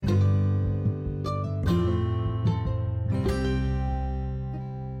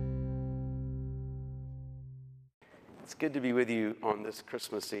good to be with you on this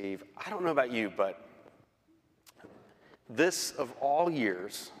Christmas Eve. I don't know about you, but this of all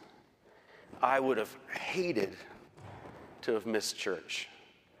years, I would have hated to have missed church.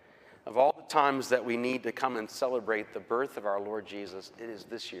 Of all the times that we need to come and celebrate the birth of our Lord Jesus, it is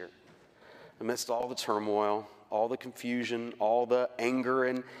this year. Amidst all the turmoil, all the confusion, all the anger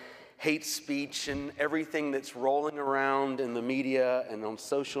and hate speech and everything that's rolling around in the media and on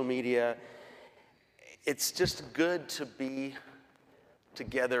social media, it's just good to be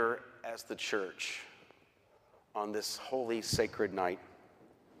together as the church on this holy, sacred night.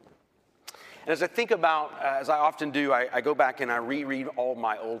 And as I think about, as I often do, I go back and I reread all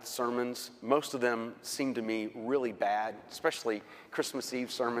my old sermons. Most of them seem to me really bad, especially Christmas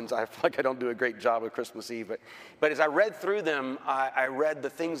Eve sermons. I feel like I don't do a great job of Christmas Eve. But as I read through them, I read the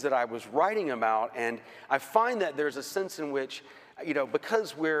things that I was writing about, and I find that there's a sense in which,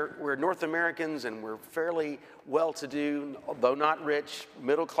 because we're North Americans and we're fairly well-to-do, though not rich,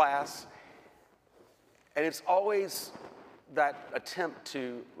 middle class, and it's always that attempt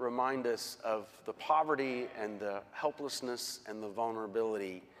to remind us of the poverty and the helplessness and the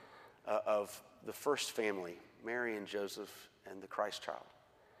vulnerability of the first family, Mary and Joseph and the Christ child,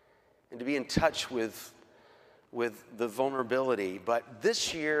 and to be in touch with the vulnerability. But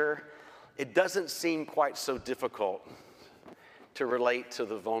this year, it doesn't seem quite so difficult to relate to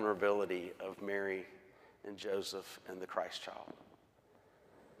the vulnerability of Mary and Joseph and the Christ child.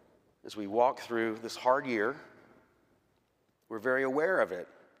 As we walk through this hard year, we're very aware of it.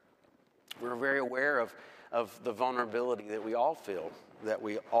 We're very aware of the vulnerability that we all feel, that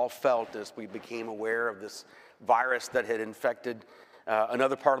we all felt as we became aware of this virus that had infected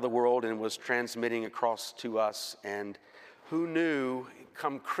another part of the world and was transmitting across to us. And who knew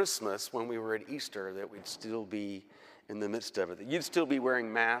come Christmas, when we were at Easter, that we'd still be in the midst of it, that you'd still be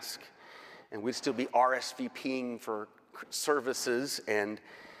wearing masks and we'd still be RSVPing for services and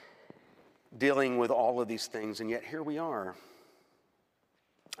dealing with all of these things. And yet here we are.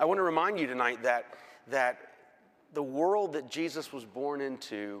 I want to remind you tonight that the world that Jesus was born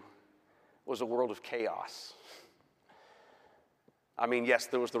into was a world of chaos. I mean, yes,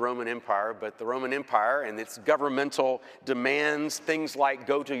 there was the Roman Empire, but the Roman Empire and its governmental demands, things like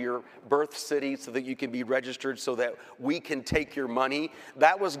go to your birth city so that you can be registered so that we can take your money,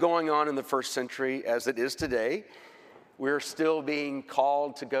 that was going on in the first century as it is today. We're still being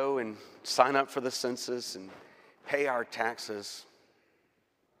called to go and sign up for the census and pay our taxes.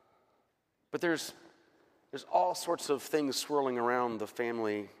 But there's all sorts of things swirling around the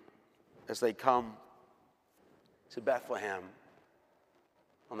family as they come to Bethlehem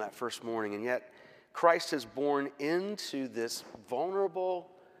on that first morning. And yet, Christ is born into this vulnerable,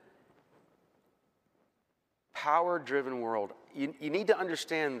 power-driven world. You need to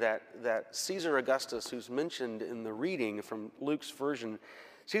understand that Caesar Augustus, who's mentioned in the reading from Luke's version,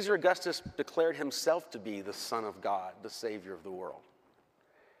 Caesar Augustus declared himself to be the Son of God, the Savior of the world.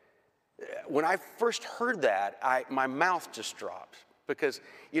 When I first heard that, my mouth just dropped. Because,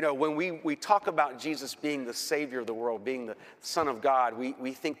 when we talk about Jesus being the Savior of the world, being the Son of God,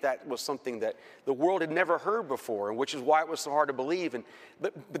 we think that was something that the world had never heard before, and which is why it was so hard to believe.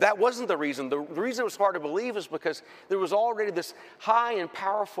 But that wasn't the reason. The reason it was hard to believe is because there was already this high and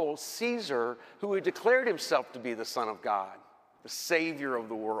powerful Caesar who had declared himself to be the Son of God, the Savior of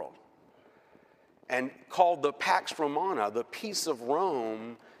the world, and called the Pax Romana, the peace of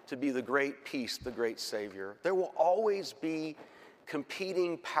Rome, to be the great peace, the great Savior. There will always be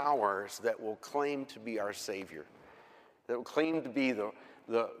competing powers that will claim to be our Savior, that will claim to be the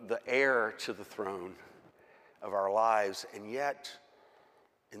heir to the throne of our lives. And yet,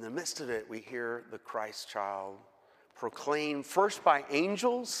 in the midst of it, we hear the Christ child proclaimed first by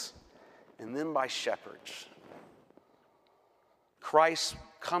angels and then by shepherds. Christ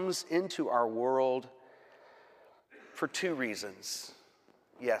comes into our world for two reasons.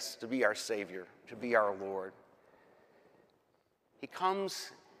 Yes, to be our Savior, to be our Lord. He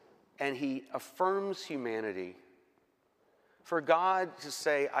comes and he affirms humanity. For God to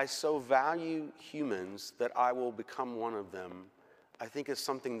say, I so value humans that I will become one of them, I think is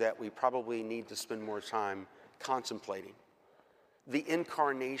something that we probably need to spend more time contemplating. The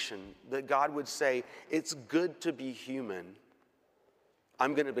incarnation, that God would say, it's good to be human.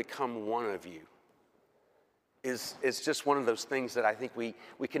 I'm going to become one of you. Is just one of those things that I think we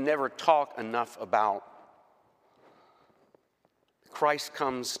can never talk enough about. Christ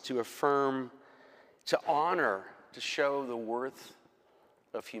comes to affirm, to honor, to show the worth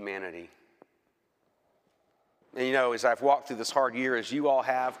of humanity. And as I've walked through this hard year, as you all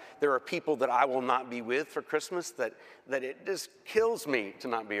have, there are people that I will not be with for Christmas that it just kills me to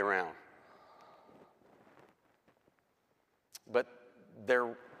not be around. but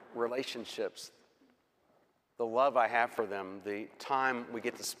their relationships, the love I have for them, the time we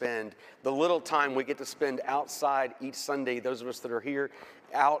get to spend, the little time we get to spend outside each Sunday, those of us that are here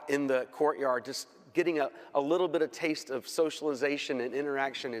out in the courtyard, just getting a little bit of taste of socialization and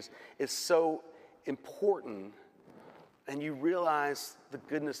interaction is so important. And you realize the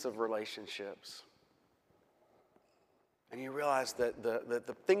goodness of relationships. And you realize that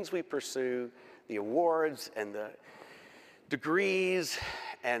the things we pursue, the awards and the degrees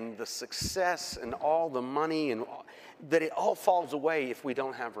and the success and all the money, and that it all falls away if we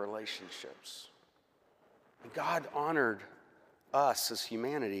don't have relationships. And God honored us as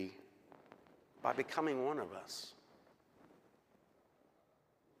humanity by becoming one of us.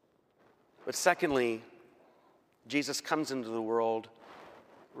 But secondly, Jesus comes into the world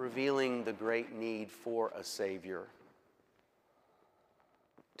revealing the great need for a Savior.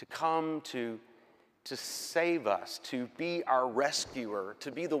 To come to save us, to be our rescuer,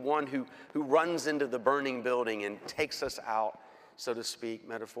 to be the one who runs into the burning building and takes us out, so to speak,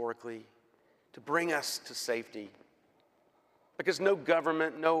 metaphorically, to bring us to safety. Because no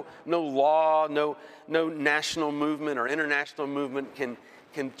government, no law, no national movement or international movement can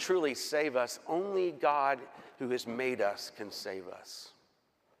truly save us. Only God who has made us can save us.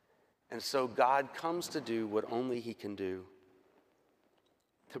 And so God comes to do what only he can do,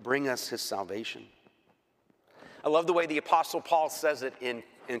 to bring us his salvation. I love the way the Apostle Paul says it in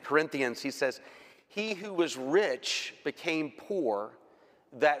Corinthians. He says, he who was rich became poor,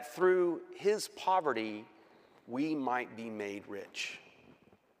 that through his poverty we might be made rich.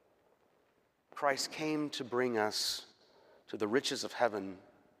 Christ came to bring us to the riches of heaven.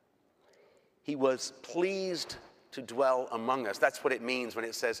 He was pleased to dwell among us. That's what it means when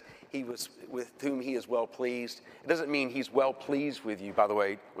it says he was with whom he is well pleased. It doesn't mean he's well pleased with you, by the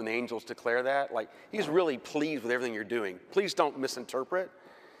way, when the angels declare that. Like, he's really pleased with everything you're doing. Please don't misinterpret.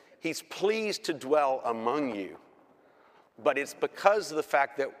 He's pleased to dwell among you. But it's because of the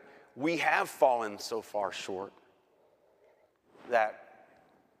fact that we have fallen so far short that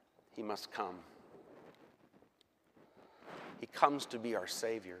he must come. He comes to be our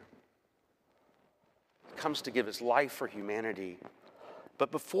Savior. He comes to give his life for humanity.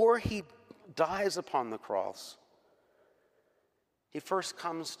 But before he dies upon the cross, he first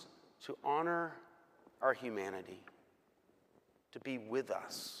comes to honor our humanity, to be with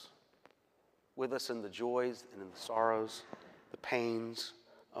us in the joys and in the sorrows, the pains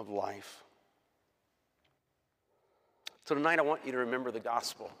of life. So tonight I want you to remember the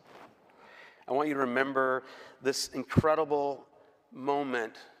gospel. I want you to remember this incredible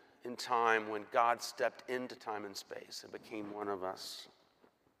moment in time when God stepped into time and space and became one of us.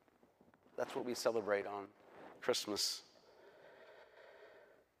 That's what we celebrate on Christmas.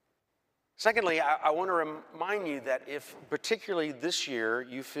 Secondly, I want to remind you that if particularly this year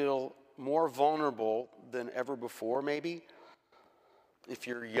you feel more vulnerable than ever before, maybe, if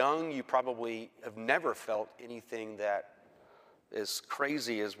you're young, you probably have never felt anything that as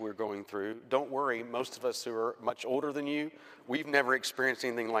crazy as we're going through. Don't worry, most of us who are much older than you, we've never experienced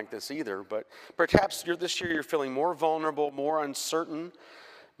anything like this either. But perhaps this year you're feeling more vulnerable, more uncertain.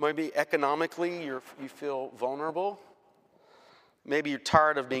 Maybe economically you feel vulnerable. Maybe you're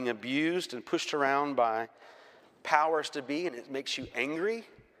tired of being abused and pushed around by powers to be, and it makes you angry.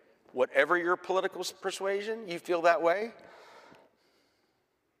 Whatever your political persuasion, you feel that way.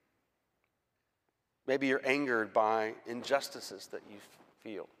 Maybe you're angered by injustices that you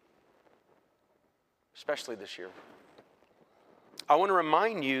feel, especially this year. I want to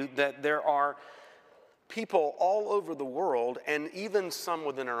remind you that there are people all over the world, and even some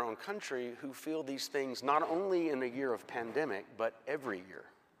within our own country, who feel these things not only in a year of pandemic, but every year.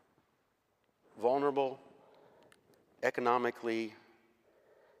 Vulnerable, economically,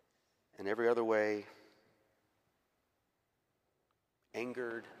 and every other way.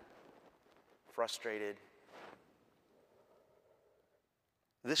 Angered, frustrated.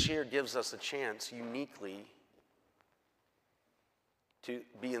 This year gives us a chance uniquely to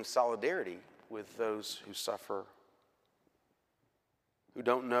be in solidarity with those who suffer, who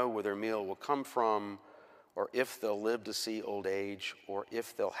don't know where their meal will come from, or if they'll live to see old age, or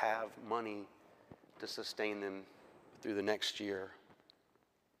if they'll have money to sustain them through the next year.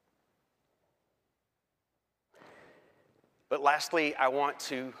 But lastly, I want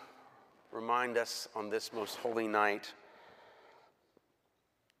to remind us on this most holy night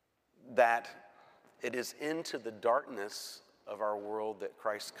that it is into the darkness of our world that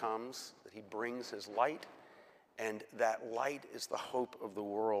Christ comes, that he brings his light, and that light is the hope of the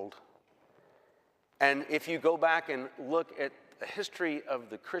world. And if you go back and look at the history of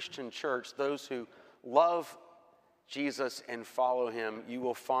the Christian church, those who love Jesus and follow him, you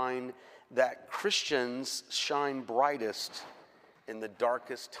will find that Christians shine brightest in the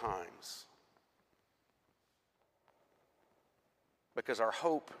darkest times. Because our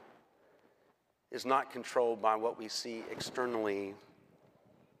hope is not controlled by what we see externally,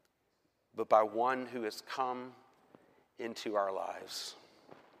 but by one who has come into our lives.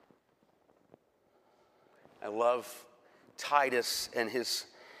 I love Titus and his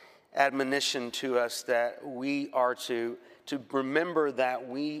admonition to us that we are to remember that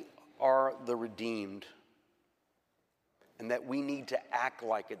we are the redeemed and that we need to act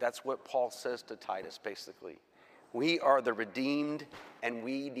like it. That's what Paul says to Titus, basically. We are the redeemed and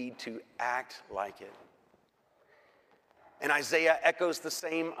we need to act like it. And Isaiah echoes the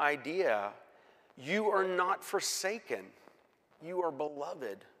same idea. You are not forsaken. You are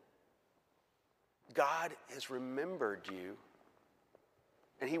beloved. God has remembered you,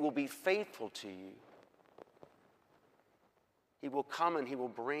 and he will be faithful to you. He will come and he will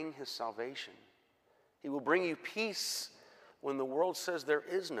bring his salvation. He will bring you peace when the world says there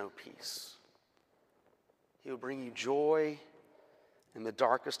is no peace. He will bring you joy in the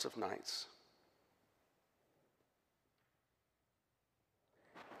darkest of nights.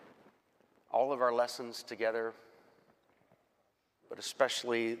 All of our lessons together, but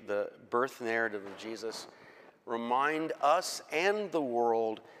especially the birth narrative of Jesus, remind us and the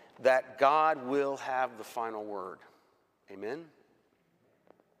world that God will have the final word. Amen?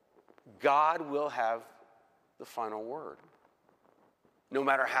 God will have the final word. No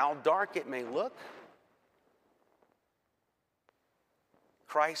matter how dark it may look,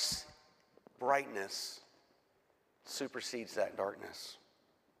 Christ's brightness supersedes that darkness.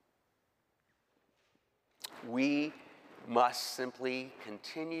 We must simply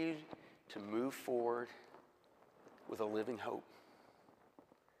continue to move forward with a living hope.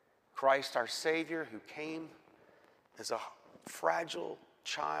 Christ, our Savior, who came as a fragile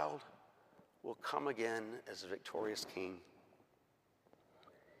child, will come again as a victorious King.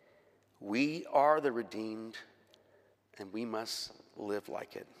 We are the redeemed, and we must live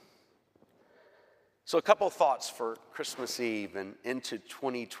like it. So a couple thoughts for Christmas Eve and into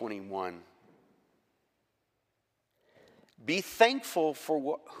 2021. Be thankful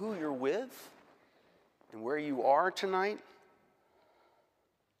for who you're with and where you are tonight,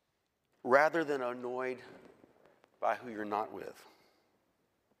 rather than annoyed by who you're not with.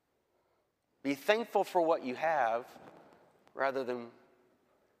 Be thankful for what you have, rather than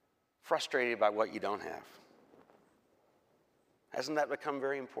frustrated by what you don't have. Hasn't that become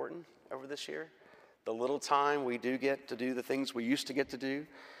very important over this year? The little time we do get to do the things we used to get to do.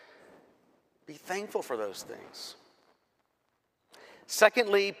 Be thankful for those things.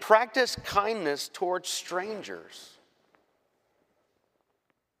 Secondly, practice kindness towards strangers.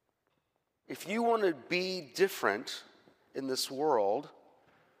 If you want to be different in this world,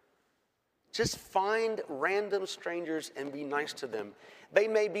 just find random strangers and be nice to them. They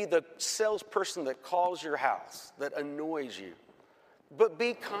may be the salesperson that calls your house, that annoys you, but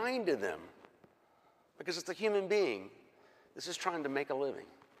be kind to them, because it's a human being. This is trying to make a living.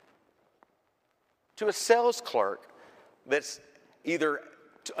 To a sales clerk that's either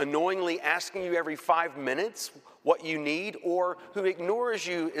annoyingly asking you every 5 minutes what you need, or who ignores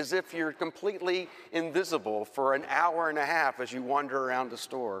you as if you're completely invisible for an hour and a half as you wander around the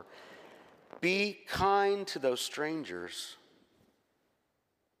store. Be kind to those strangers.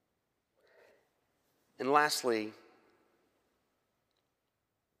 And lastly,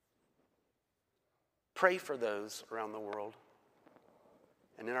 pray for those around the world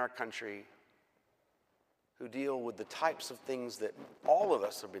and in our country who deal with the types of things that all of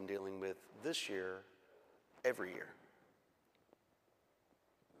us have been dealing with this year, every year.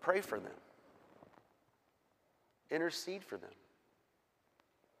 Pray for them. Intercede for them.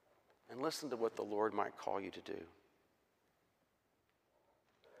 And listen to what the Lord might call you to do.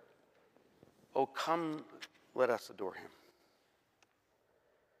 Oh, come, let us adore him.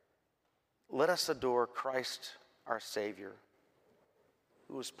 Let us adore Christ, our Savior,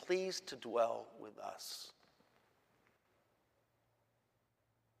 who is pleased to dwell with us,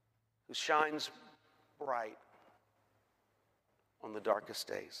 who shines bright on the darkest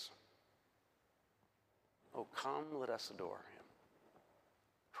days. Oh, come, let us adore him,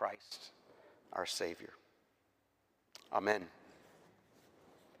 Christ, our Savior. Amen.